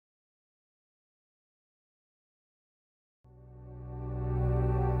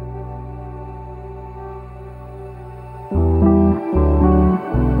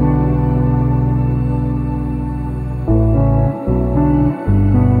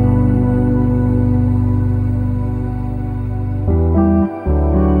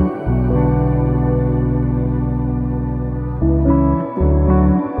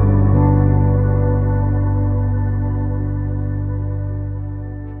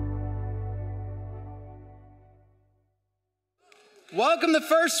Welcome to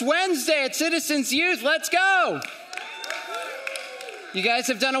First Wednesday at Citizens Youth. Let's go. You guys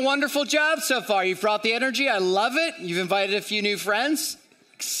have done a wonderful job so far. You've brought the energy. I love it. You've invited a few new friends.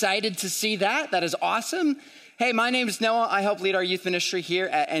 Excited to see that. That is awesome. Hey, my name is Noah. I help lead our youth ministry here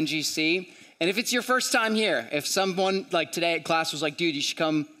at NGC. And if it's your first time here, if someone like today at class was like, dude, you should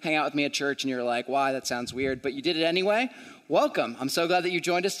come hang out with me at church, and you're like, why? That sounds weird. But you did it anyway. Welcome. I'm so glad that you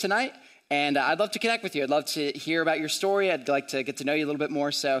joined us tonight. And I'd love to connect with you. I'd love to hear about your story. I'd like to get to know you a little bit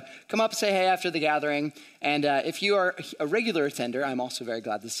more. So come up and say hey after the gathering. And if you are a regular attender, I'm also very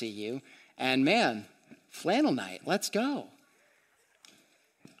glad to see you. And man, flannel night, let's go.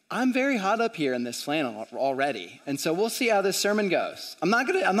 I'm very hot up here in this flannel already. And so we'll see how this sermon goes. I'm not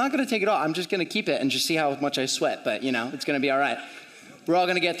gonna take it off. I'm just gonna keep it and just see how much I sweat. But you know, it's gonna be all right. We're all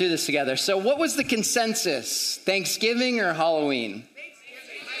gonna get through this together. So what was the consensus? Thanksgiving or Halloween?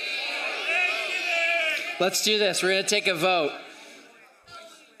 Let's do this. We're going to take a vote.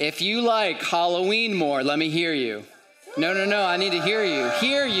 If you like Halloween more, let me hear you. No, I need to hear you.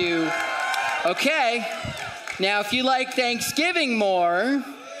 Hear you. Okay. Now, if you like Thanksgiving more,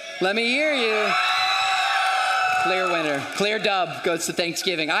 let me hear you. Clear winner. Clear dub goes to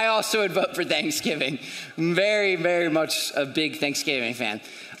Thanksgiving. I also would vote for Thanksgiving. I'm very, very much a big Thanksgiving fan.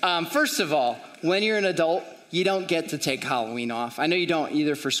 First of all, when you're an adult, you don't get to take Halloween off. I know you don't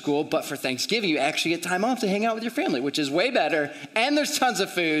either for school, but for Thanksgiving, you actually get time off to hang out with your family, which is way better. And there's tons of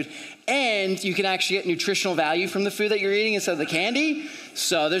food. And you can actually get nutritional value from the food that you're eating instead of the candy.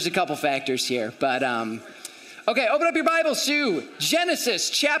 So there's a couple factors here. But, okay, open up your Bibles to Genesis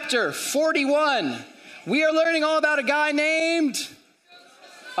chapter 41. We are learning all about a guy named...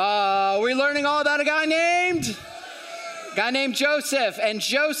 Joseph, and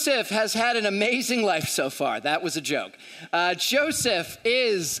Joseph has had an amazing life so far. That was a joke. Joseph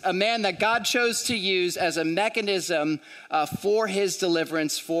is a man that God chose to use as a mechanism for his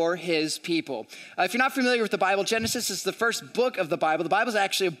deliverance, for his people. If you're not familiar with the Bible, Genesis is the first book of the Bible. The Bible is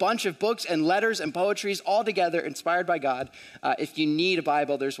actually a bunch of books and letters and poetries all together, inspired by God. If you need a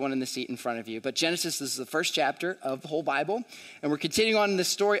Bible, there's one in the seat in front of you. But Genesis is the first chapter of the whole Bible, and we're continuing on in this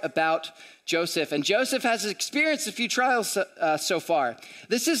story about Joseph. And Joseph has experienced a few trials so far.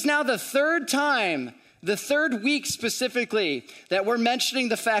 This is now the third time, the third week specifically, that we're mentioning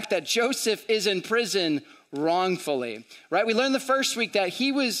the fact that Joseph is in prison wrongfully, right? We learned the first week that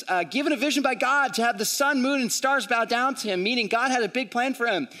he was given a vision by God to have the sun, moon, and stars bow down to him, meaning God had a big plan for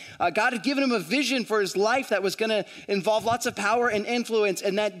him. God had given him a vision for his life that was going to involve lots of power and influence,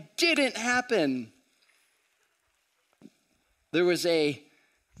 and that didn't happen. There was a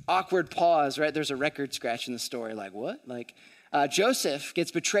awkward pause, right? There's a record scratch in the story. Like, what? Joseph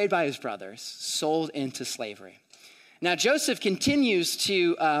gets betrayed by his brothers, sold into slavery. Now, Joseph continues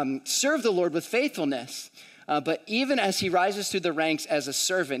to serve the Lord with faithfulness, but even as he rises through the ranks as a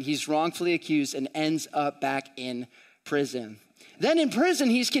servant, he's wrongfully accused and ends up back in prison. Then in prison,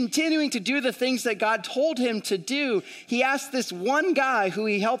 he's continuing to do the things that God told him to do. He asked this one guy who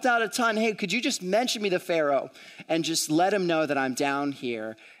he helped out a ton, hey, could you just mention me to Pharaoh and just let him know that I'm down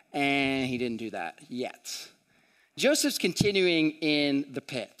here? And he didn't do that yet. Joseph's continuing in the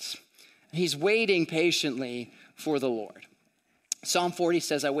pit. He's waiting patiently for the Lord. Psalm 40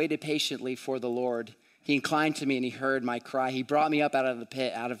 says, I waited patiently for the Lord. He inclined to me and he heard my cry. He brought me up out of the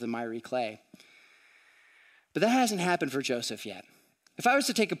pit, out of the miry clay. But that hasn't happened for Joseph yet. If I was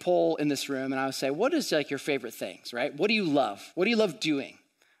to take a poll in this room and I would say, what is like your favorite things, right? What do you love? What do you love doing?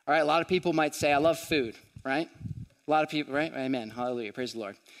 All right, a lot of people might say, I love food, right? A lot of people, right? Amen. Hallelujah. Praise the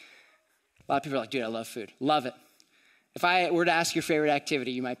Lord. A lot of people are like, dude, I love food. Love it. If I were to ask your favorite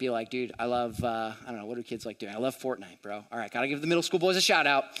activity, you might be like, dude, I love, I don't know, what do kids like doing? I love Fortnite, bro. All right, got to give the middle school boys a shout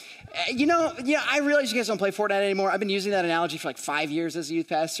out. I realize you guys don't play Fortnite anymore. I've been using that analogy for like 5 years as a youth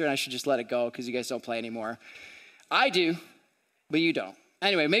pastor, and I should just let it go because you guys don't play anymore. I do, but you don't.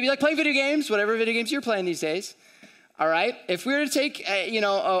 Anyway, maybe you like playing video games, whatever video games you're playing these days. All right, if we were to take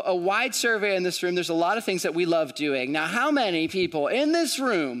a wide survey in this room, there's a lot of things that we love doing. Now, how many people in this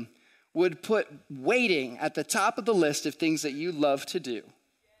room would put waiting at the top of the list of things that you love to do?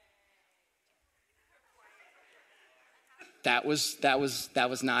 That was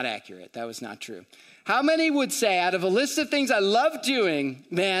not accurate. That was not true. How many would say out of a list of things I love doing,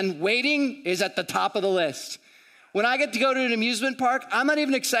 man, waiting is at the top of the list? When I get to go to an amusement park, I'm not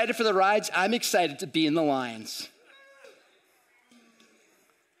even excited for the rides. I'm excited to be in the lines.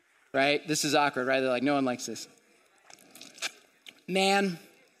 Right? This is awkward, right? They're like, no one likes this. Man,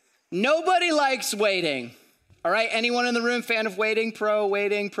 nobody likes waiting. All right? Anyone in the room fan of waiting, pro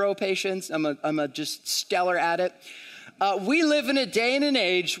patience? I'm a just stellar at it. we live in a day and an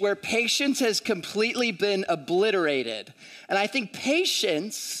age where patience has completely been obliterated. And I think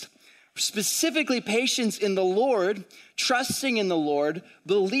patience, specifically patience in the Lord, trusting in the Lord,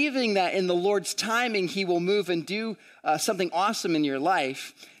 believing that in the Lord's timing he will move and do something awesome in your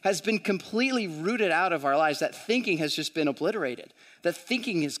life, has been completely rooted out of our lives. That thinking has just been obliterated. That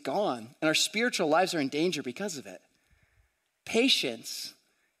thinking is gone, and our spiritual lives are in danger because of it. Patience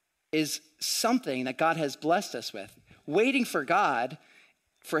is something that God has blessed us with. Waiting for God,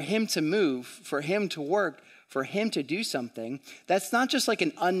 for him to move, for him to work, for him to do something, that's not just like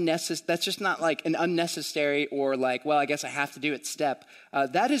an unnecessary or like, well, I guess I have to do it step.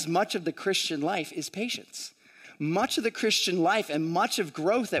 That is much of the Christian life is patience. Much of the Christian life and much of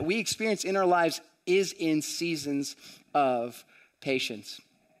growth that we experience in our lives is in seasons of patience.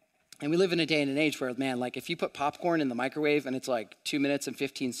 And we live in a day and an age where, man, like if you put popcorn in the microwave and it's like 2 minutes and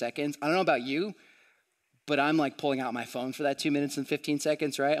 15 seconds, I don't know about you, but I'm like pulling out my phone for that 2 minutes and 15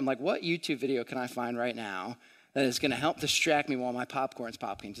 seconds, right? I'm like, what YouTube video can I find right now that is going to help distract me while my popcorn's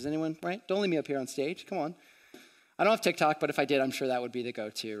popping? Does anyone, right? Don't leave me up here on stage. Come on. I don't have TikTok, but if I did, I'm sure that would be the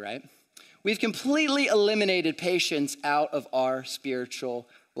go-to, right? We've completely eliminated patience out of our spiritual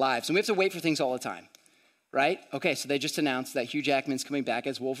lives. And we have to wait for things all the time, right? Okay, so they just announced that Hugh Jackman's coming back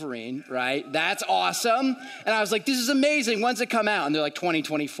as Wolverine, right? That's awesome. And I was like, this is amazing. When's it come out? And they're like,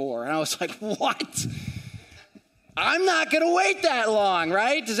 2024. And I was like, what? I'm not going to wait that long,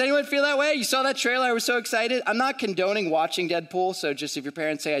 right? Does anyone feel that way? You saw that trailer. I was so excited. I'm not condoning watching Deadpool, so just if your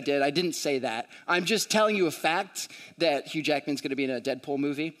parents say I didn't say that. I'm just telling you a fact that Hugh Jackman's going to be in a Deadpool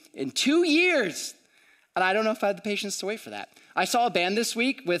movie in 2 years. And I don't know if I had the patience to wait for that. I saw a band this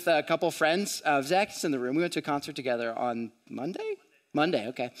week with a couple of friends. Zach's in the room. We went to a concert together on Monday? Monday,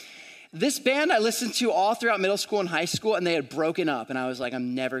 okay. This band I listened to all throughout middle school and high school, and they had broken up. And I was like,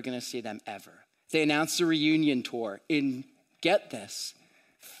 I'm never going to see them ever. They announced a reunion tour in, get this,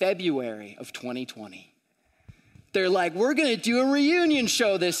 February of 2020. They're like, we're going to do a reunion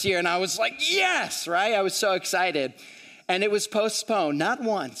show this year. And I was like, yes, right? I was so excited. And it was postponed, not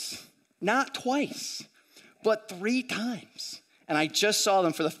once, not twice, but 3 times. And I just saw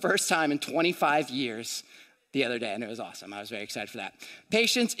them for the first time in 25 years the other day, and it was awesome. I was very excited for that.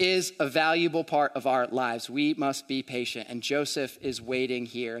 Patience is a valuable part of our lives. We must be patient. And Joseph is waiting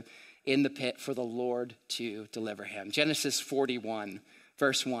here in the pit for the Lord to deliver him. Genesis 41,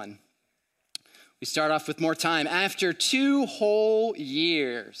 verse 1. We start off with more time. After 2 whole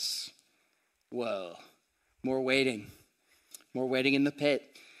years. Whoa, more waiting in the pit.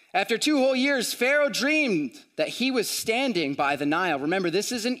 After 2 whole years, Pharaoh dreamed that he was standing by the Nile. Remember,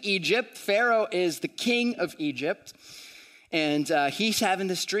 this is in Egypt. Pharaoh is the king of Egypt. And he's having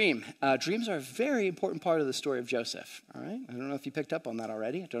this dream. Dreams are a very important part of the story of Joseph, all right? I don't know if you picked up on that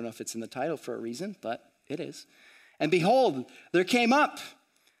already. I don't know if it's in the title for a reason, but it is. And behold, there came up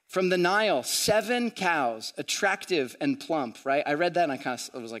from the Nile 7 cows, attractive and plump, right? I read that and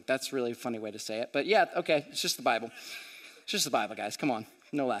I was like, that's really a funny way to say it. But yeah, okay, it's just the Bible. It's just the Bible, guys. Come on,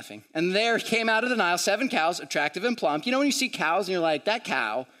 no laughing. And there came out of the Nile 7 cows, attractive and plump. You know when you see cows and you're like, that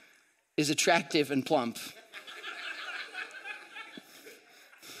cow is attractive and plump.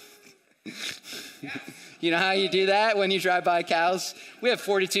 You know how you do that when you drive by cows? We have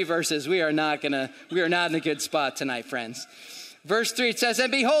 42 verses. We are not in a good spot tonight, friends. Verse 3, it says,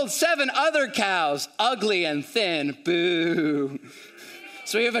 and behold, 7 other cows, ugly and thin. Boo.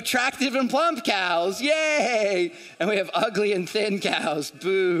 So we have attractive and plump cows. Yay. And we have ugly and thin cows.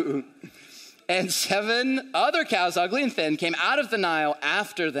 Boo. And 7 other cows, ugly and thin, came out of the Nile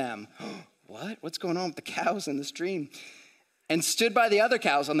after them. What? What's going on with the cows in this dream? And stood by the other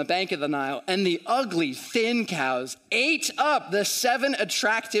cows on the bank of the Nile, and the ugly, thin cows ate up the 7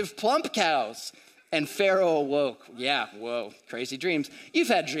 attractive, plump cows. And Pharaoh awoke. Yeah, whoa, crazy dreams. You've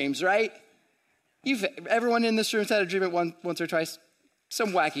had dreams, right? Everyone in this room has had a dream once or twice.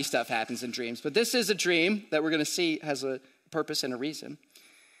 Some wacky stuff happens in dreams, but this is a dream that we're going to see has a purpose and a reason.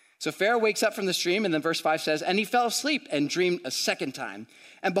 So Pharaoh wakes up from this dream, and then verse 5 says, and he fell asleep and dreamed a second time.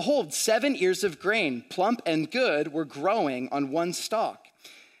 And behold, 7 ears of grain, plump and good, were growing on one stalk.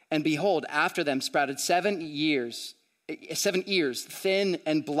 And behold, after them sprouted 7 ears, thin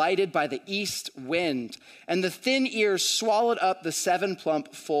and blighted by the east wind. And the thin ears swallowed up the 7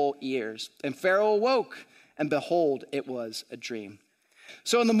 plump, full ears. And Pharaoh awoke, and behold, it was a dream.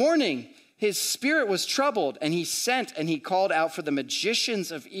 So in the morning, his spirit was troubled, and he sent and he called out for the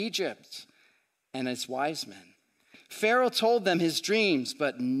magicians of Egypt and his wise men. Pharaoh told them his dreams,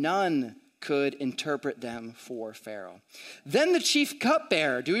 but none could interpret them for Pharaoh. Then the chief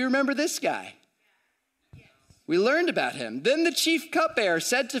cupbearer, do we remember this guy? We learned about him. Then the chief cupbearer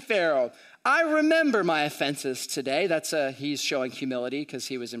said to Pharaoh, I remember my offenses today. He's showing humility because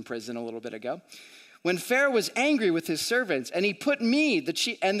he was in prison a little bit ago. When Pharaoh was angry with his servants, and he put me the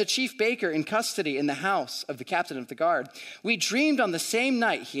chief baker in custody in the house of the captain of the guard, we dreamed on the same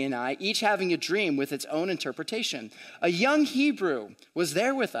night, he and I, each having a dream with its own interpretation. A young Hebrew was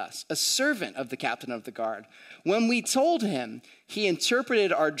there with us, a servant of the captain of the guard. When we told him, he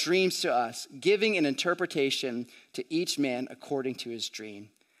interpreted our dreams to us, giving an interpretation to each man according to his dream.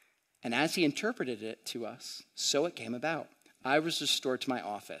 And as he interpreted it to us, so it came about. I was restored to my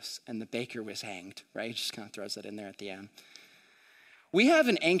office, and the baker was hanged, right? He just kind of throws that in there at the end. We have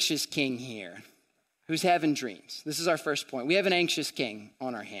an anxious king here who's having dreams. This is our first point. We have an anxious king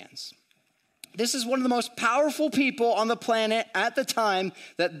on our hands. This is one of the most powerful people on the planet at the time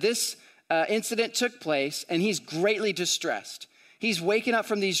that this incident took place, and he's greatly distressed. He's waking up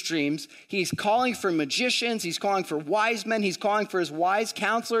from these dreams. He's calling for magicians. He's calling for wise men. He's calling for his wise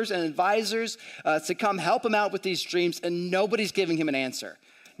counselors and advisors to come help him out with these dreams, and nobody's giving him an answer.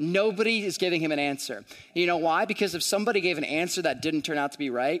 Nobody is giving him an answer. You know why? Because if somebody gave an answer that didn't turn out to be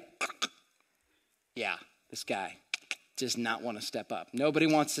right, yeah, this guy does not want to step up. Nobody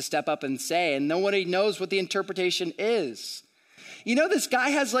wants to step up and say, and nobody knows what the interpretation is. You know, this guy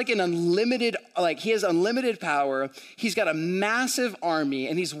has he has unlimited power. He's got a massive army,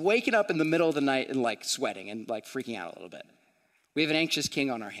 and he's waking up in the middle of the night and sweating and freaking out a little bit. We have an anxious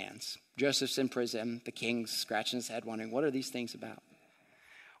king on our hands. Joseph's in prison. The king's scratching his head wondering, what are these things about?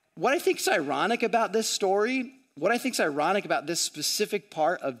 What I think is ironic about this story, what I think is ironic about this specific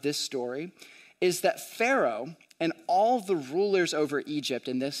part of this story is that Pharaoh and all the rulers over Egypt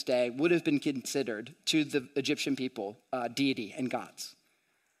in this day would have been considered to the Egyptian people deity and gods.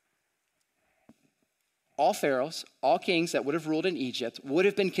 All pharaohs, all kings that would have ruled in Egypt would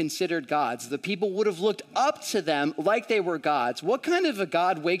have been considered gods. The people would have looked up to them like they were gods. What kind of a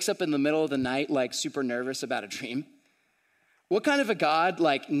god wakes up in the middle of the night super nervous about a dream? What kind of a God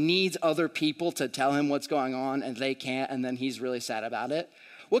needs other people to tell him what's going on and they can't, and then he's really sad about it?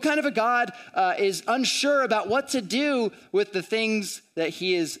 What kind of a God is unsure about what to do with the things that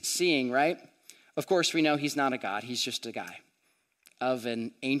he is seeing, right? Of course, we know he's not a God. He's just a guy of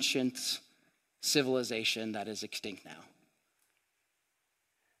an ancient civilization that is extinct now.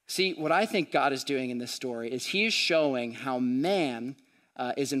 See, what I think God is doing in this story is he is showing how man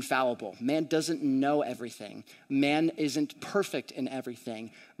is infallible. Man doesn't know everything. Man isn't perfect in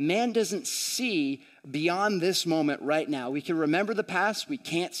everything. Man doesn't see beyond this moment right now. We can remember the past. We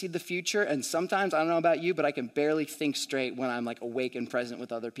can't see the future. And sometimes, I don't know about you, but I can barely think straight when I'm awake and present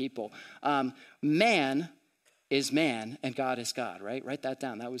with other people. Man is man and God is God, right? Write that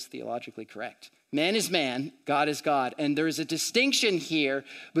down. That was theologically correct. Man is man, God is God. And there is a distinction here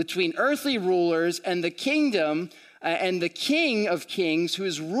between earthly rulers and the kingdom and the King of Kings who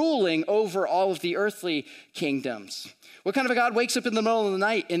is ruling over all of the earthly kingdoms. What kind of a God wakes up in the middle of the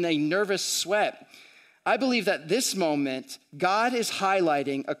night in a nervous sweat? I believe that this moment, God is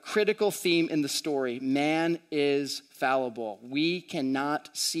highlighting a critical theme in the story. Man is fallible. We cannot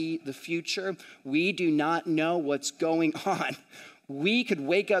see the future. We do not know what's going on. We could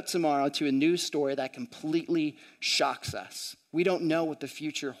wake up tomorrow to a news story that completely shocks us. We don't know what the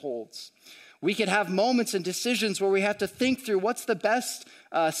future holds. We could have moments and decisions where we have to think through what's the best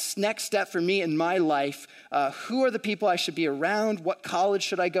next step for me in my life. Who are the people I should be around? What college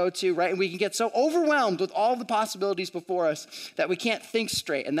should I go to, right? And we can get so overwhelmed with all the possibilities before us that we can't think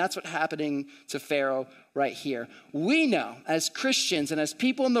straight. And that's what's happening to Pharaoh right here. We know as Christians and as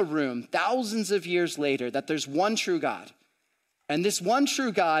people in the room, thousands of years later, that there's one true God. And this one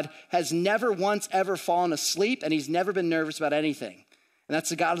true God has never once ever fallen asleep, and he's never been nervous about anything. And that's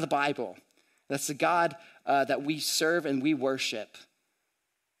the God of the Bible. That's the God that we serve and we worship.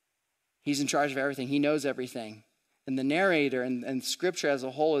 He's in charge of everything. He knows everything. And the narrator and scripture as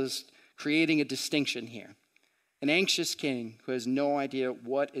a whole is creating a distinction here. An anxious king who has no idea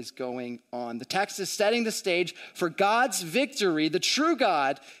what is going on. The text is setting the stage for God's victory, the true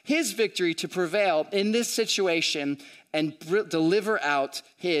God, his victory to prevail in this situation and deliver out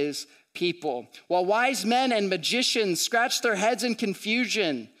his people. While wise men and magicians scratch their heads in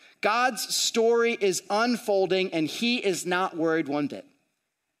confusion, God's story is unfolding and he is not worried one bit.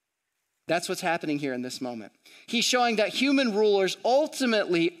 That's what's happening here in this moment. He's showing that human rulers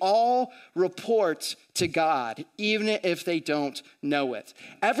ultimately all report to God, even if they don't know it.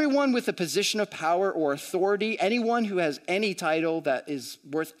 Everyone with a position of power or authority, anyone who has any title that is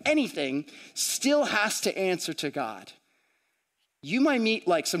worth anything, still has to answer to God. You might meet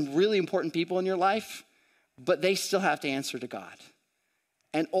some really important people in your life, but they still have to answer to God.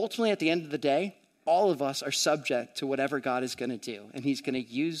 And ultimately, at the end of the day, all of us are subject to whatever God is going to do, and he's going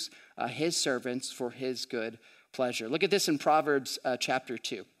to use his servants for his good pleasure. Look at this in Proverbs chapter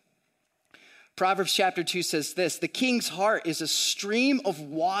 2. Proverbs chapter 2 says this: the king's heart is a stream of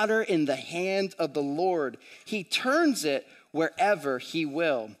water in the hand of the Lord. He turns it wherever he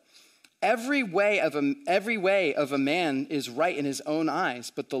will. Every way of a man is right in his own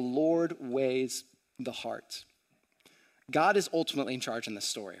eyes, but the Lord weighs the heart. God is ultimately in charge in this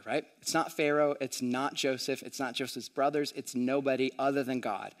story, right? It's not Pharaoh, it's not Joseph, it's not Joseph's brothers, it's nobody other than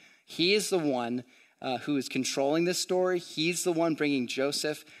God. He is the one who is controlling this story. He's the one bringing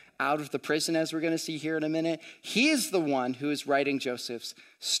Joseph out of the prison, as we're going to see here in a minute. He is the one who is writing Joseph's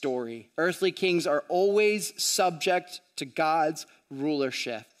story. Earthly kings are always subject to God's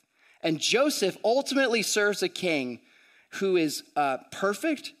rulership. And Joseph ultimately serves a king who is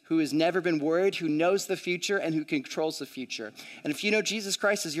perfect, who has never been worried, who knows the future, and who controls the future. And if you know Jesus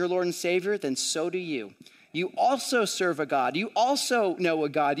Christ as your Lord and Savior, then so do you. You also serve a God. You also know a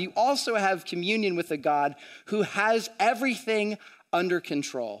God. You also have communion with a God who has everything under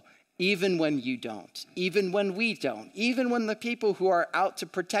control, even when you don't, even when we don't, even when the people who are out to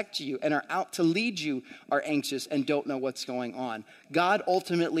protect you and are out to lead you are anxious and don't know what's going on. God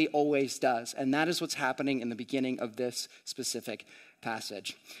ultimately always does, and that is what's happening in the beginning of this specific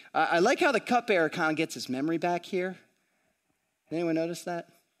passage. I like how the cupbearer kind of gets his memory back here. Anyone notice that?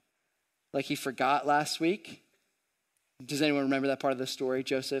 Like he forgot last week. Does anyone remember that part of the story?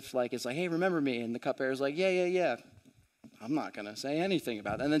 Joseph is like, hey, remember me? And the cupbearer's like, yeah. I'm not going to say anything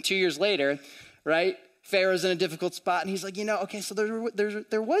about it. And then 2 years later, right, Pharaoh's in a difficult spot. And he's like, okay, so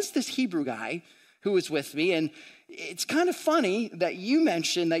there was this Hebrew guy who was with me. And it's kind of funny that you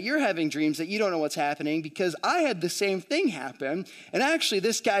mentioned that you're having dreams that you don't know what's happening, because I had the same thing happen. And actually,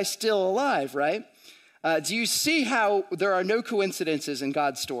 this guy's still alive, right? Do you see how there are no coincidences in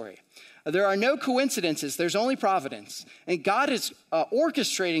God's story? There are no coincidences. There's only providence. And God is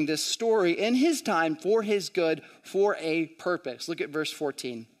orchestrating this story in his time for his good, for a purpose. Look at verse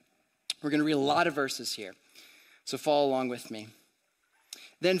 14. We're going to read a lot of verses here, so follow along with me.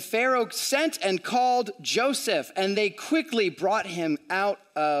 Then Pharaoh sent and called Joseph, and they quickly brought him out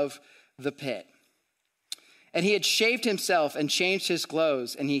of the pit. And he had shaved himself and changed his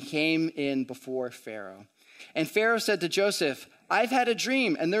clothes, and he came in before Pharaoh. And Pharaoh said to Joseph, I've had a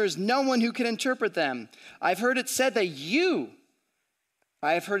dream, and there is no one who can interpret them. I've heard it said of you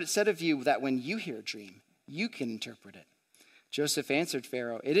that when you hear a dream, you can interpret it. Joseph answered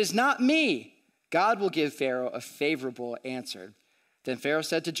Pharaoh, it is not me. God will give Pharaoh a favorable answer. Then Pharaoh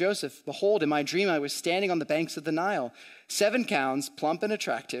said to Joseph, behold, in my dream I was standing on the banks of the Nile. 7 cows, plump and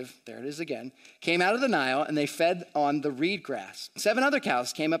attractive, there it is again, came out of the Nile, and they fed on the reed grass. 7 other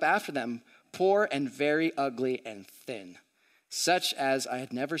cows came up after them, poor and very ugly and thin, such as I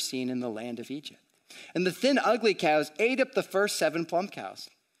had never seen in the land of Egypt. And the thin, ugly cows ate up the first 7 plump cows.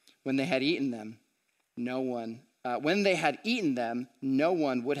 When they had eaten them, no one would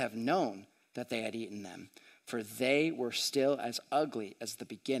have known that they had eaten them, for they were still as ugly as the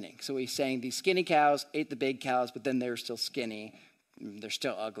beginning. So he's saying these skinny cows ate the big cows, but then they're still skinny. They're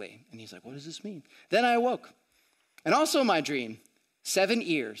still ugly. And he's like, what does this mean? Then I awoke. And also in my dream, 7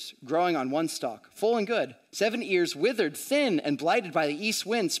 ears growing on one stalk, full and good. 7 ears withered, thin, and blighted by the east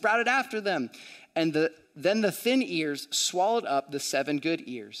wind, sprouted after them. And then the thin ears swallowed up the 7 good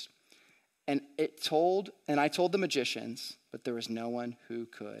ears. And I told the magicians, but there was no one who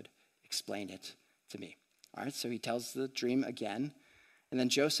could explain it to me. All right, so he tells the dream again. And then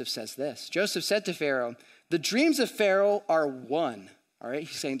Joseph says this. Joseph said to Pharaoh, the dreams of Pharaoh are one. All right,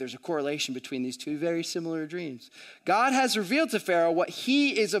 he's saying there's a correlation between these two very similar dreams. God has revealed to Pharaoh what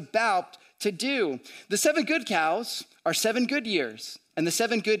he is about to do. The 7 good cows are 7 good years, and the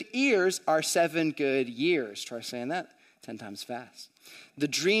 7 good ears are 7 good years. Try saying that 10 times fast. The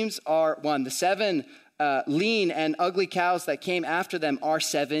dreams are one. The 7 lean and ugly cows that came after them are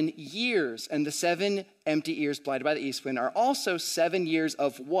 7 years, and the 7 empty ears blighted by the east wind are also 7 years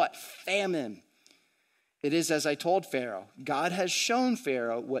of what? Famine. It is as I told Pharaoh. God has shown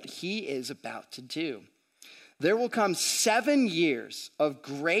Pharaoh what he is about to do. There will come 7 years of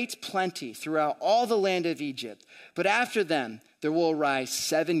great plenty throughout all the land of Egypt, but after them there will arise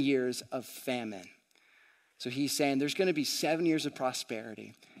 7 years of famine. So he's saying there's going to be 7 years of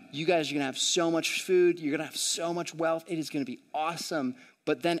prosperity. You guys are going to have so much food. You're going to have so much wealth. It is going to be awesome.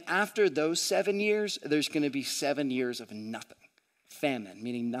 But then after those 7 years, there's going to be 7 years of nothing. Famine,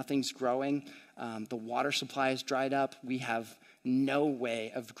 meaning nothing's growing. The water supply is dried up. We have no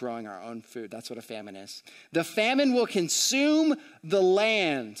way of growing our own food. That's what a famine is. The famine will consume the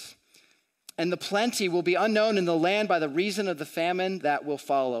land. And the plenty will be unknown in the land by the reason of the famine that will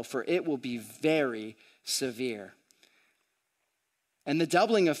follow, for it will be very severe. And the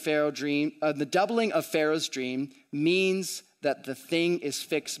doubling of Pharaoh's dream means that the thing is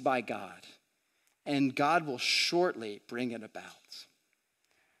fixed by God, and God will shortly bring it about.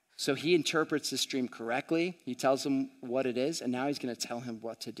 So he interprets this dream correctly. He tells him what it is, and now he's going to tell him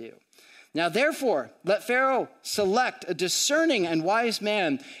what to do. Now, therefore, let Pharaoh select a discerning and wise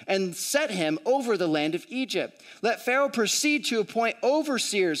man and set him over the land of Egypt. Let Pharaoh proceed to appoint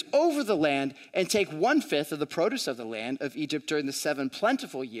overseers over the land and take 1/5 of the produce of the land of Egypt during the 7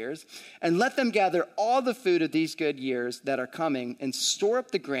 plentiful years, and let them gather all the food of these good years that are coming and store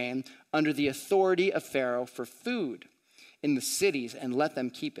up the grain under the authority of Pharaoh for food in the cities, and let them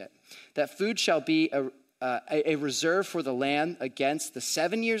keep it. That food shall be a reserve for the land against the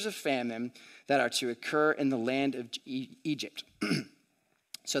 7 years of famine that are to occur in the land of Egypt,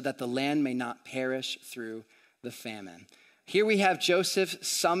 so that the land may not perish through the famine. Here we have Joseph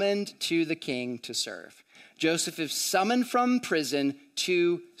summoned to the king to serve. Joseph is summoned from prison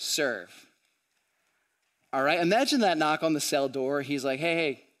to serve. All right, imagine that knock on the cell door. He's like,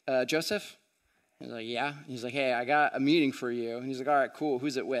 hey, Joseph? He's like, yeah. He's like, hey, I got a meeting for you. And he's like, all right, cool.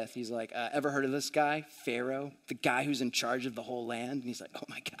 Who's it with? He's like, ever heard of this guy, Pharaoh, the guy who's in charge of the whole land? And he's like, oh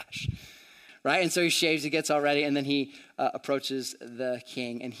my gosh. Right? And so he shaves, he gets all ready, and then he approaches the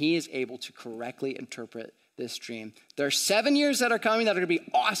king, and he is able to correctly interpret this dream. There are 7 years that are coming that are going to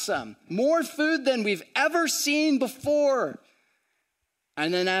be awesome. More food than we've ever seen before.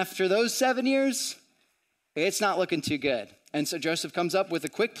 And then after those 7 years, it's not looking too good. And so Joseph comes up with a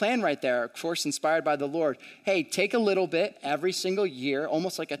quick plan right there, of course, inspired by the Lord. Hey, take a little bit every single year,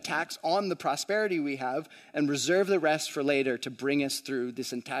 almost like a tax on the prosperity we have, and reserve the rest for later to bring us through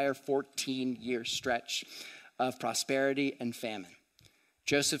this entire 14-year stretch of prosperity and famine.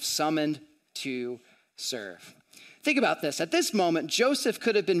 Joseph summoned to serve. Think about this. At this moment, Joseph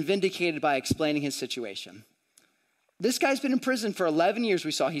could have been vindicated by explaining his situation. This guy's been in prison for 11 years,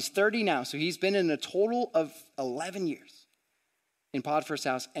 we saw. He's 30 now, so he's been in a total of 11 years. In Potiphar's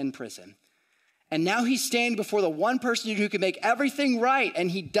house and prison. And now he's standing before the one person who can make everything right,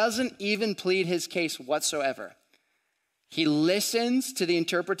 and he doesn't even plead his case whatsoever. He listens to the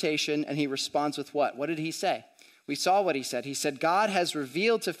interpretation, and he responds with what? What did he say? We saw what he said. He said, God has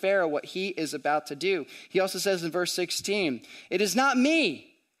revealed to Pharaoh what he is about to do. He also says in verse 16, it is not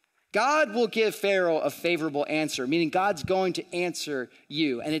me. God will give Pharaoh a favorable answer, meaning God's going to answer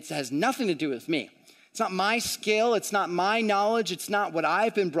you, and it has nothing to do with me. It's not my skill. It's not my knowledge. It's not what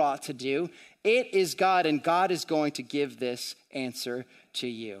I've been brought to do. It is God, and God is going to give this answer to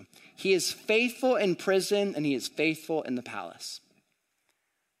you. He is faithful in prison, and he is faithful in the palace.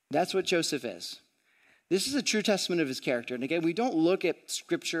 That's what Joseph is. This is a true testament of his character. And again, we don't look at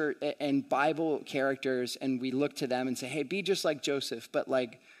scripture and Bible characters and we look to them and say, hey, be just like Joseph. But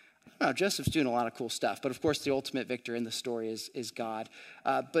Joseph's doing a lot of cool stuff. But of course, the ultimate victor in the story is God.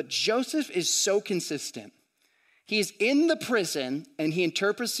 But Joseph is so consistent. He's in the prison and he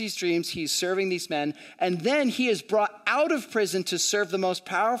interprets these dreams. He's serving these men. And then he is brought out of prison to serve the most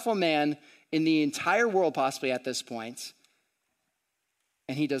powerful man in the entire world, possibly at this point.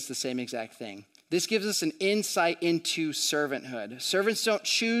 And he does the same exact thing. This gives us an insight into servanthood. Servants don't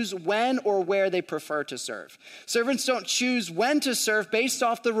choose when or where they prefer to serve. Servants don't choose when to serve based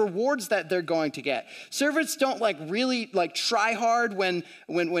off the rewards that they're going to get. Servants don't really try hard when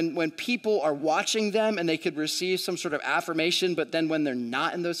people are watching them and they could receive some sort of affirmation, but then when they're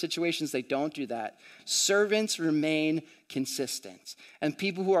not in those situations, they don't do that. Servants remain consistent. And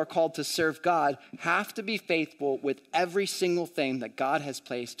people who are called to serve God have to be faithful with every single thing that God has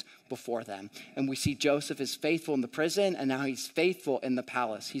placed before them. And we see Joseph is faithful in the prison, and now he's faithful in the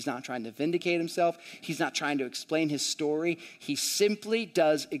palace. He's not trying to vindicate himself. He's not trying to explain his story. He simply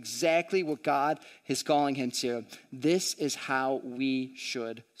does exactly what God is calling him to. This is how we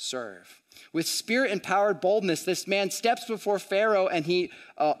should serve. With spirit-empowered boldness, this man steps before Pharaoh, and he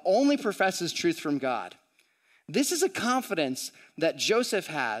only professes truth from God. This is a confidence that Joseph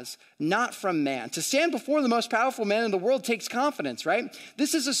has, not from man. To stand before the most powerful man in the world takes confidence, right?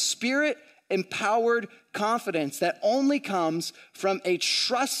 This is a spirit-empowered confidence that only comes from a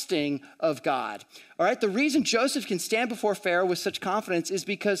trusting of God. All right, the reason Joseph can stand before Pharaoh with such confidence is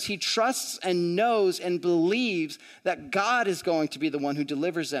because he trusts and knows and believes that God is going to be the one who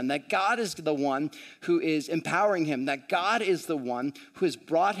delivers them, that God is the one who is empowering him, that God is the one who has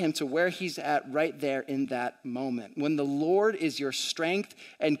brought him to where he's at right there in that moment. When the Lord is your strength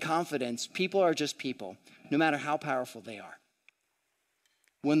and confidence, people are just people, no matter how powerful they are.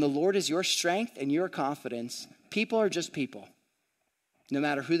 When the Lord is your strength and your confidence, people are just people. no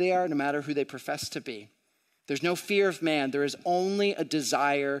matter who they are, no matter who they profess to be. There's no fear of man. There is only a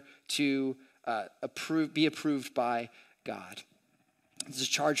desire to be approved by God. This is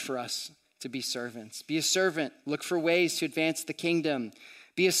a charge for us to be servants. Be a servant. Look for ways to advance the kingdom.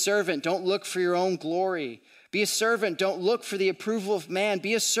 Be a servant. Don't look for your own glory. Be a servant. Don't look for the approval of man.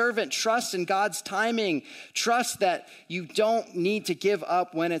 Be a servant. Trust in God's timing. Trust that you don't need to give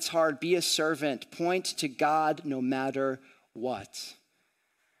up when it's hard. Be a servant. Point to God no matter what.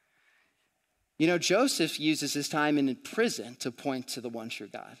 You know, Joseph uses his time in prison to point to the one true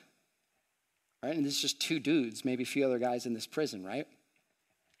God. Right? And this is just two dudes, maybe a few other guys in this prison, right?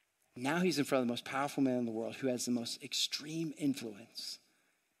 Now he's in front of the most powerful man in the world who has the most extreme influence.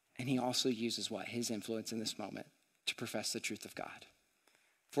 And he also uses what? His influence in this moment to profess the truth of God.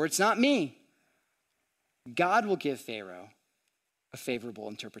 For it's not me. God will give Pharaoh a favorable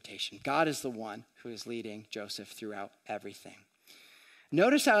interpretation. God is the one who is leading Joseph throughout everything.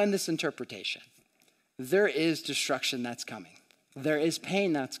 Notice how in this interpretation, there is destruction that's coming. There is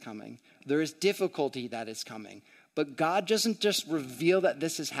pain that's coming. There is difficulty that is coming. But God doesn't just reveal that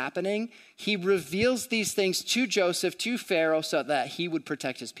this is happening. He reveals these things to Joseph, to Pharaoh, so that he would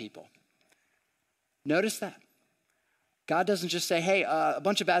protect his people. Notice that. God doesn't just say, hey, a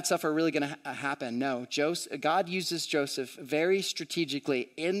bunch of bad stuff are really going to happen. No, God uses Joseph very strategically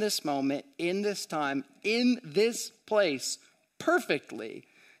in this moment, in this time, in this place, perfectly,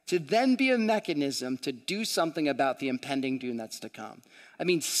 to then be a mechanism to do something about the impending doom that's to come. I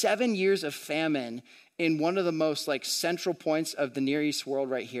mean, 7 years of famine in one of the most central points of the Near East world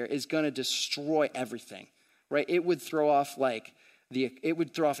right here is going to destroy everything, right? It would throw off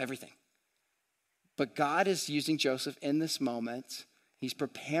everything. But God is using Joseph in this moment. He's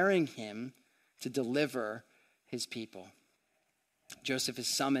preparing him to deliver his people. Joseph is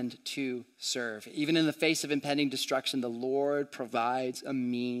summoned to serve. Even in the face of impending destruction, the Lord provides a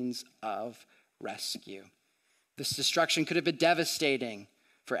means of rescue. This destruction could have been devastating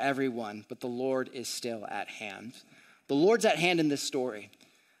for everyone, but the Lord is still at hand. The Lord's at hand in this story.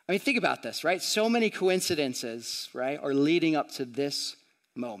 I mean, think about this, right? So many coincidences, right, are leading up to this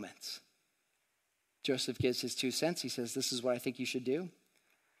moment. Joseph gives his 2 cents. He says, this is what I think you should do.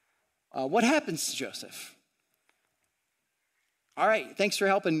 What happens to Joseph? All right, thanks for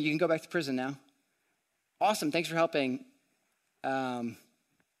helping. You can go back to prison now. Awesome, thanks for helping. Yeah,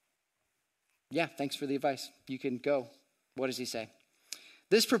 thanks for the advice. You can go. What does he say?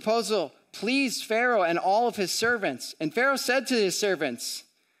 This proposal pleased Pharaoh and all of his servants. And Pharaoh said to his servants,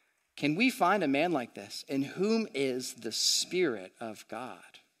 can we find a man like this in whom is the Spirit of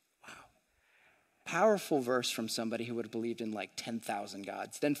God? Wow. Powerful verse from somebody who would have believed in 10,000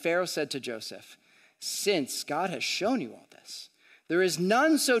 gods. Then Pharaoh said to Joseph, since God has shown you all this, there is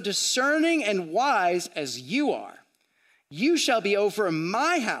none so discerning and wise as you are. You shall be over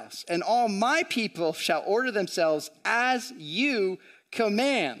my house, and all my people shall order themselves as you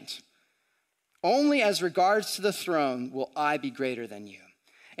command. Only as regards to the throne will I be greater than you.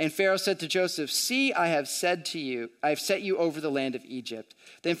 And Pharaoh said to Joseph, see, I have set you over the land of Egypt.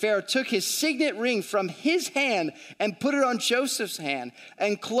 Then Pharaoh took his signet ring from his hand and put it on Joseph's hand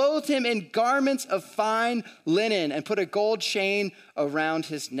and clothed him in garments of fine linen and put a gold chain around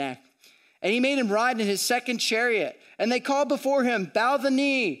his neck. And he made him ride in his second chariot. And they called before him, bow the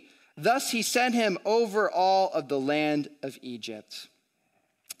knee. Thus he sent him over all of the land of Egypt.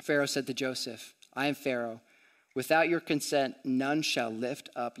 Pharaoh said to Joseph, I am Pharaoh. Without your consent, none shall lift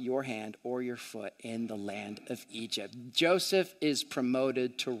up your hand or your foot in the land of Egypt. Joseph is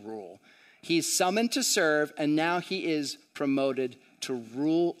promoted to rule. He's summoned to serve, and now he is promoted to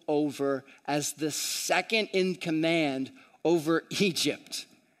rule over as the second in command over Egypt.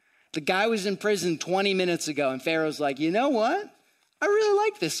 The guy was in prison 20 minutes ago, and Pharaoh's like, you know what? I really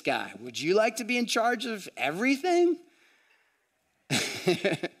like this guy. Would you like to be in charge of everything?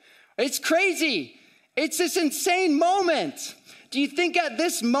 It's crazy. It's this insane moment. Do you think at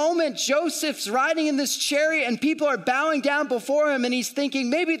this moment, Joseph's riding in this chariot and people are bowing down before him and he's thinking,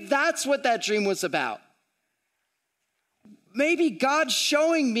 maybe that's what that dream was about. Maybe God's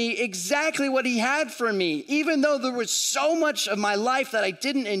showing me exactly what he had for me, even though there was so much of my life that I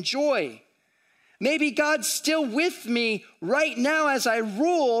didn't enjoy. Maybe God's still with me right now as I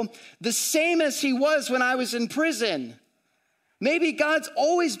rule, the same as he was when I was in prison. Maybe God's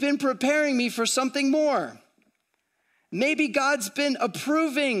always been preparing me for something more. Maybe God's been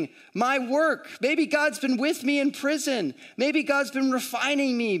approving my work. Maybe God's been with me in prison. Maybe God's been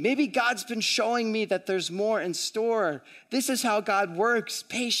refining me. Maybe God's been showing me that there's more in store. This is how God works.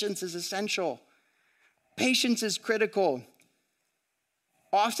 Patience is essential. Patience is critical.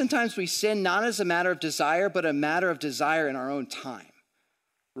 Oftentimes we sin not as a matter of desire, but a matter of desire in our own time.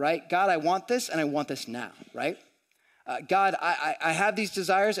 right? God, I want this and I want this now, right? God, I have these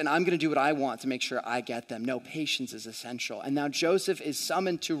desires and I'm going to do what I want to make sure I get them. No, patience is essential. And now Joseph is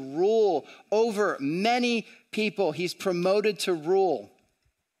summoned to rule over many people. He's promoted to rule.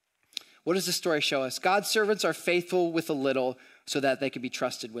 What does this story show us? God's servants are faithful with a little so that they can be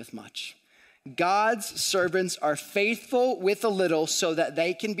trusted with much. God's servants are faithful with a little so that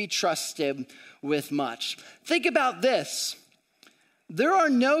they can be trusted with much. Think about this. There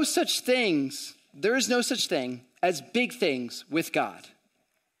is no such thing as big things with God.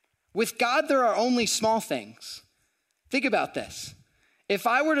 With God, there are only small things. Think about this. If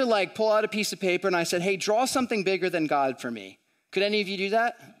I were to pull out a piece of paper and I said, hey, draw something bigger than God for me, could any of you do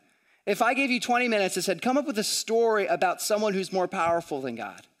that? If I gave you 20 minutes and said, come up with a story about someone who's more powerful than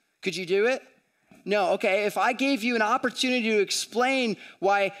God, could you do it? No, okay. If I gave you an opportunity to explain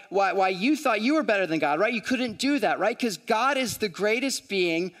why you thought you were better than God, right? You couldn't do that, right? Because God is the greatest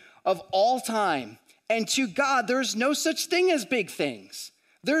being of all time. And to God, there's no such thing as big things.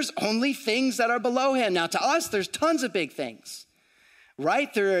 There's only things that are below him. Now to us, there's tons of big things,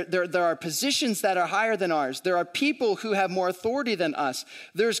 right? There are positions that are higher than ours. There are people who have more authority than us.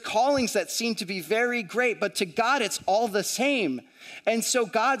 There's callings that seem to be very great, but to God, it's all the same. And so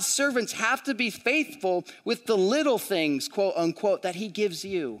God's servants have to be faithful with the little things, quote unquote, that he gives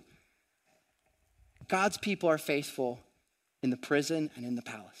you. God's people are faithful in the prison and in the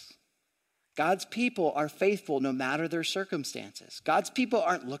palace. God's people are faithful no matter their circumstances. God's people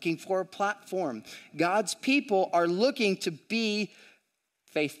aren't looking for a platform. God's people are looking to be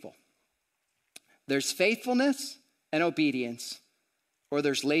faithful. There's faithfulness and obedience, or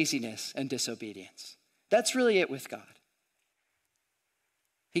there's laziness and disobedience. That's really it with God.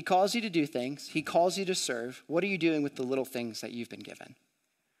 He calls you to do things. He calls you to serve. What are you doing with the little things that you've been given?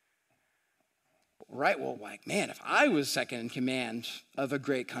 Right, well, man, if I was second in command of a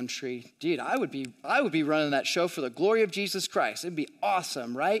great country, dude, I would be running that show for the glory of Jesus Christ. It'd be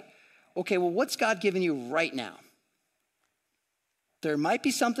awesome, right? Okay, well, what's God giving you right now? There might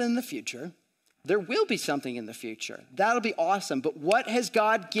be something in the future. There will be something in the future. That'll be awesome. But what has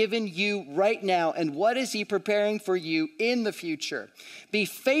God given you right now, and what is he preparing for you in the future? Be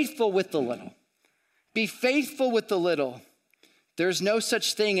faithful with the little. Be faithful with the little. There's no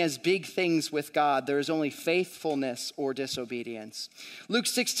such thing as big things with God. There is only faithfulness or disobedience. Luke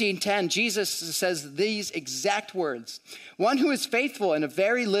 16:10, Jesus says these exact words. One who is faithful in a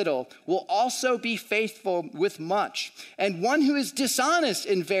very little will also be faithful with much. And one who is dishonest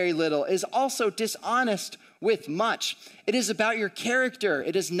in very little is also dishonest with much. It is about your character.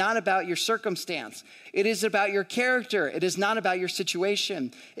 It is not about your circumstance. It is about your character. It is not about your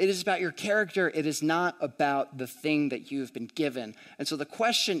situation. It is about your character. It is not about the thing that you have been given. And so the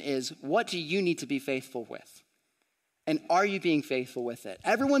question is, what do you need to be faithful with? And are you being faithful with it?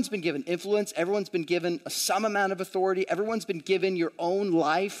 Everyone's been given influence. Everyone's been given some amount of authority. Everyone's been given your own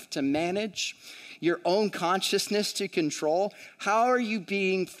life to manage, your own consciousness to control. How are you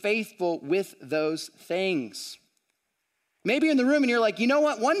being faithful with those things? Maybe you're in the room and you're like, you know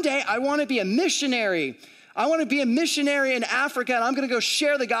what? One day I want to be a missionary. I want to be a missionary in Africa and I'm going to go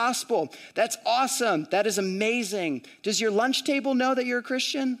share the gospel. That's awesome. That is amazing. Does your lunch table know that you're a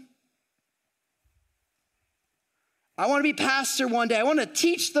Christian? I want to be pastor one day. I want to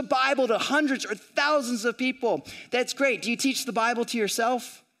teach the Bible to hundreds or thousands of people. That's great. Do you teach the Bible to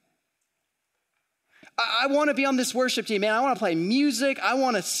yourself? I want to be on this worship team, man. I want to play music. I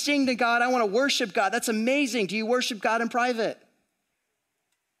want to sing to God. I want to worship God. That's amazing. Do you worship God in private?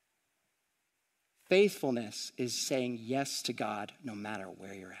 Faithfulness is saying yes to God no matter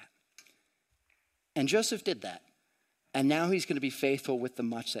where you're at. And Joseph did that. And now he's going to be faithful with the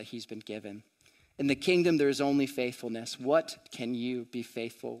much that he's been given. In the kingdom, there is only faithfulness. What can you be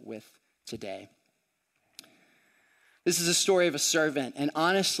faithful with today? This is a story of a servant. And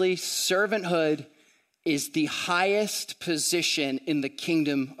honestly, servanthood is the highest position in the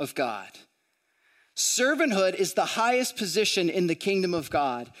kingdom of God. Servanthood is the highest position in the kingdom of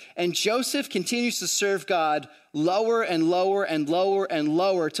God. And Joseph continues to serve God lower and lower and lower and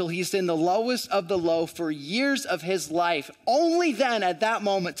lower till he's in the lowest of the low for years of his life. Only then, at that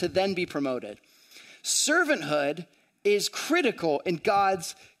moment, to then be promoted. Servanthood is critical in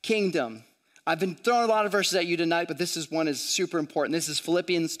God's kingdom. I've been throwing a lot of verses at you tonight, but this one is super important. This is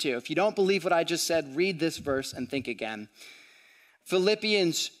Philippians 2. If you don't believe what I just said, read this verse and think again.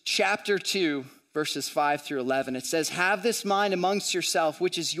 Philippians chapter 2, verses 5 through 11. It says, have this mind amongst yourself,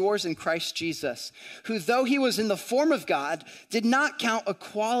 which is yours in Christ Jesus, who though he was in the form of God, did not count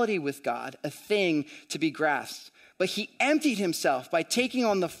equality with God a thing to be grasped, but he emptied himself by taking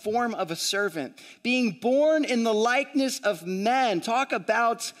on the form of a servant, being born in the likeness of men. Talk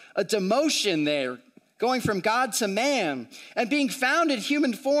about a demotion there, going from God to man, and being found in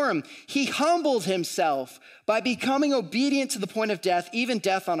human form, he humbled himself by becoming obedient to the point of death, even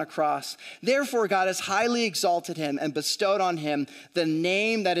death on a cross. Therefore, God has highly exalted him and bestowed on him the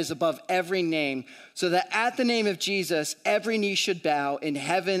name that is above every name, so that at the name of Jesus, every knee should bow in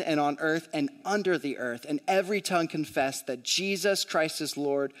heaven and on earth and under the earth, and every tongue confess that Jesus Christ is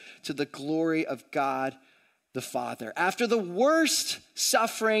Lord, to the glory of God the Father. After the worst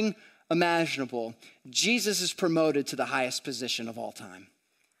suffering imaginable, Jesus is promoted to the highest position of all time.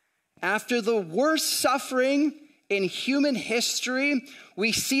 After the worst suffering in human history,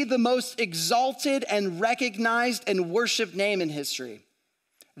 we see the most exalted and recognized and worshiped name in history.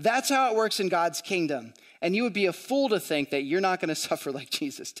 That's how it works in God's kingdom. And you would be a fool to think that you're not going to suffer like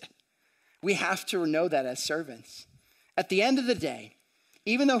Jesus did. We have to know that as servants. At the end of the day,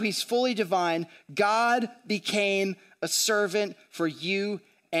 even though he's fully divine, God became a servant for you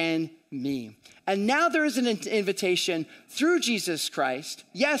and me. And now there is an invitation through Jesus Christ,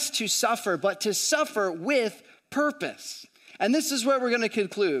 yes, to suffer, but to suffer with purpose. And this is where we're going to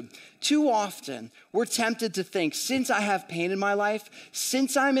conclude. Too often, we're tempted to think, since I have pain in my life,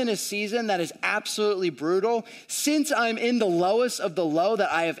 since I'm in a season that is absolutely brutal, since I'm in the lowest of the low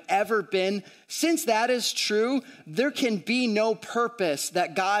that I have ever been, since that is true, there can be no purpose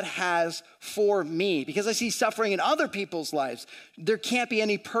that God has for me. Because I see suffering in other people's lives, there can't be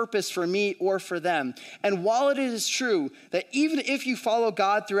any purpose for me or for them. And while it is true that even if you follow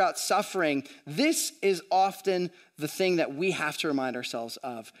God throughout suffering, this is often the thing that we have to remind ourselves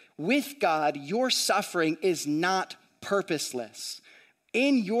of. With God, your suffering is not purposeless.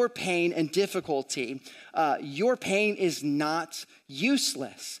 In your pain and difficulty, your pain is not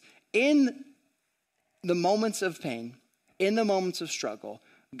useless. In the moments of pain, in the moments of struggle,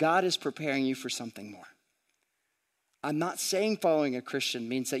 God is preparing you for something more. I'm not saying following a Christian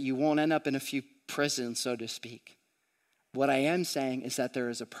means that you won't end up in a few prisons, so to speak. What I am saying is that there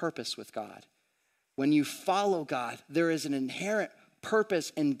is a purpose with God. When you follow God, there is an inherent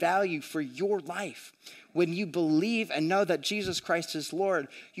purpose and value for your life. When you believe and know that Jesus Christ is Lord,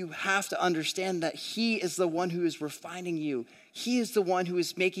 you have to understand that he is the one who is refining you. He is the one who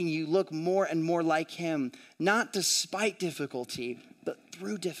is making you look more and more like him, not despite difficulty, but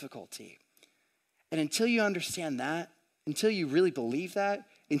through difficulty. And until you understand that, until you really believe that,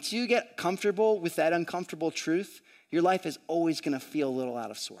 until you get comfortable with that uncomfortable truth, your life is always going to feel a little out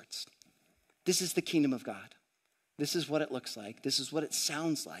of sorts. This is the kingdom of God. This is what it looks like. This is what it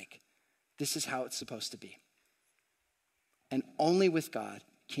sounds like. This is how it's supposed to be. And only with God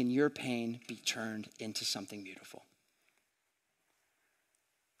can your pain be turned into something beautiful.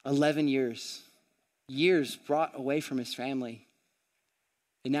 11 years brought away from his family.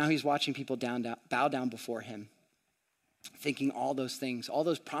 And now he's watching people bow down before him, thinking all those things, all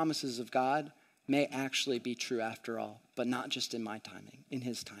those promises of God may actually be true after all, but not just in my timing, in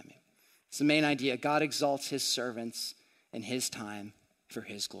his timing. It's the main idea. God exalts his servants in his time for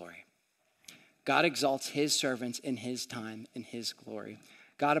his glory. God exalts his servants in his time in his glory.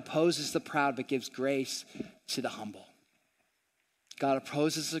 God opposes the proud but gives grace to the humble. God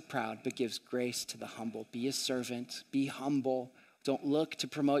opposes the proud but gives grace to the humble. Be a servant. Be humble. Don't look to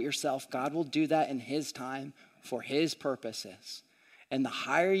promote yourself. God will do that in his time for his purposes. And the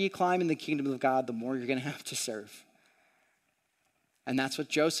higher you climb in the kingdom of God, the more you're going to have to serve. And that's what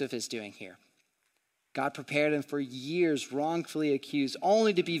Joseph is doing here. God prepared him for years, wrongfully accused,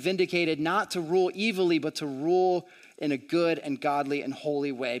 only to be vindicated, not to rule evilly, but to rule in a good and godly and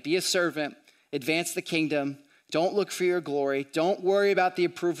holy way. Be a servant, advance the kingdom. Don't look for your glory. Don't worry about the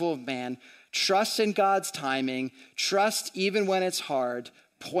approval of man. Trust in God's timing. Trust even when it's hard.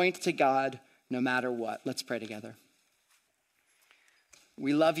 Point to God no matter what. Let's pray together.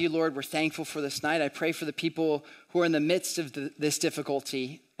 We love you, Lord. We're thankful for this night. I pray for the people who are in the midst of this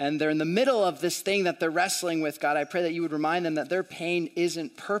difficulty and they're in the middle of this thing that they're wrestling with, God. I pray that you would remind them that their pain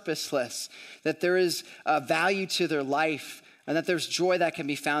isn't purposeless, that there is value to their life, and that there's joy that can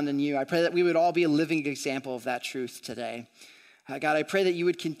be found in you. I pray that we would all be a living example of that truth today. God, I pray that you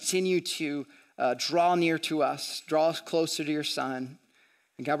would continue to draw near to us, draw us closer to your Son.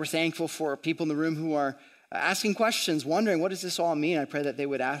 And God, we're thankful for people in the room who are asking questions, wondering, what does this all mean? I pray that they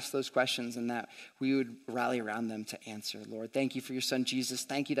would ask those questions and that we would rally around them to answer. Lord, thank you for your Son, Jesus.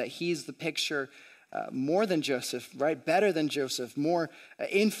 Thank you that he's the picture more than Joseph, right? Better than Joseph, more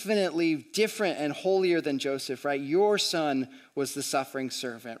infinitely different and holier than Joseph, right? Your Son was the suffering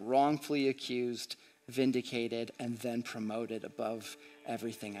servant, wrongfully accused, vindicated, and then promoted above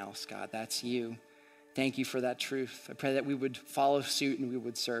everything else, God. That's you. Thank you for that truth. I pray that we would follow suit and we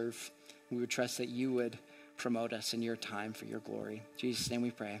would serve. We would trust that you would promote us in your time for your glory. In Jesus' name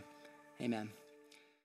we pray. Amen.